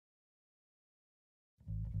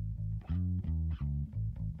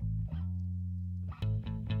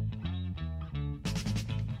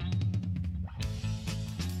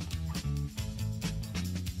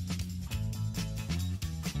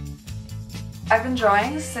I've been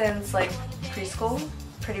drawing since like preschool,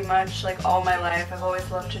 pretty much like all my life. I've always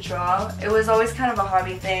loved to draw. It was always kind of a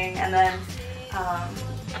hobby thing, and then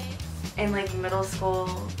in like middle school,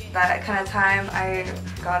 that kind of time, I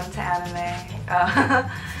got into anime.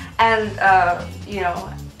 You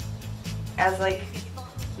know, as like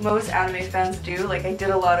most anime fans do, like I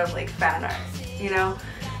did a lot of like fan art, you know,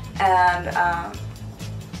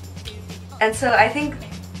 and so I think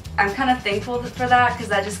I'm kind of thankful for that, because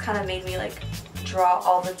that just kind of made me like draw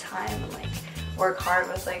all the time and like work hard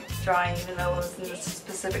with like drawing, even though it was in this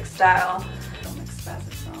specific style.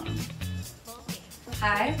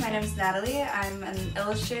 Hi, my name is Natalie. I'm an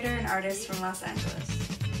illustrator and artist from Los Angeles.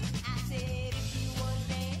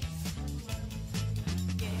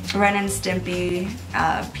 Ren and Stimpy,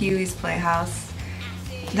 Pee-wee's Playhouse,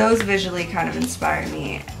 those visually kind of inspire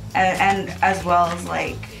me, and as well as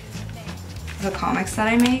like the comics that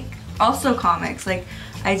I make. Also comics, like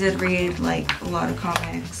I did read like a lot of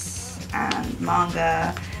comics and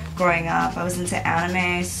manga growing up. I was into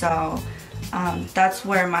anime, so that's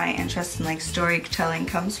where my interest in like storytelling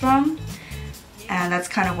comes from, and that's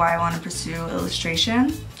kind of why I want to pursue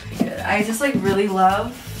illustration. I just like really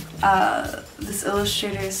love this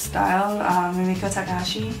illustrator's style, Mimiko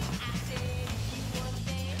Takahashi.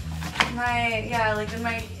 Like in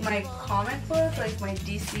my comic book, like my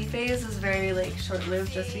DC phase is very like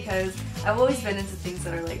short-lived, just because I've always been into things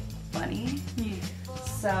that are like funny.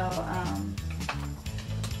 So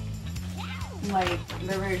like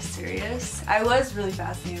they're very serious. I was really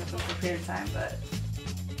fascinated with them for a period of time, but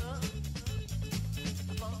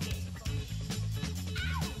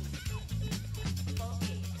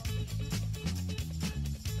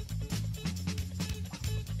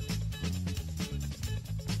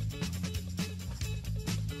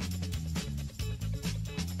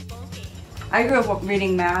I grew up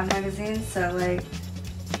reading Mad magazines, so like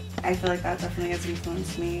I feel like that definitely has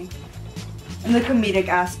influenced me in the comedic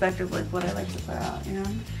aspect of like what I like to put out, you know?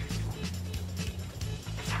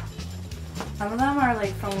 Some of them are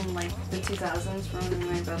like from like the 2000s, from when me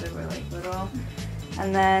and my brother were like little,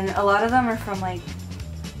 and then a lot of them are from like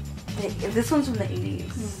this one's from the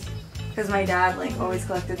 80s, because my dad like always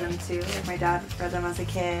collected them too. Like my dad read them as a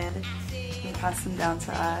kid, he passed them down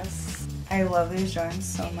to us. I love these drawings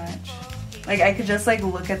so much. Like I could just like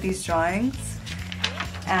look at these drawings,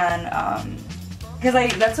 and because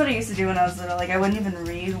that's what I used to do when I was little. Like I wouldn't even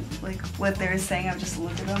read like what they were saying. I would just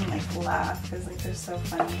look at them and like laugh, because like they're so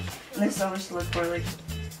funny and there's so much to look for. Like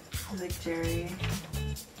Jerry.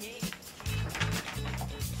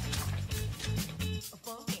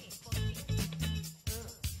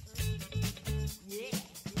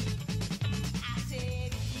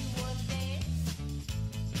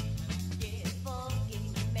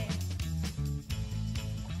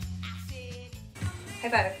 High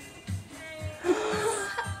five.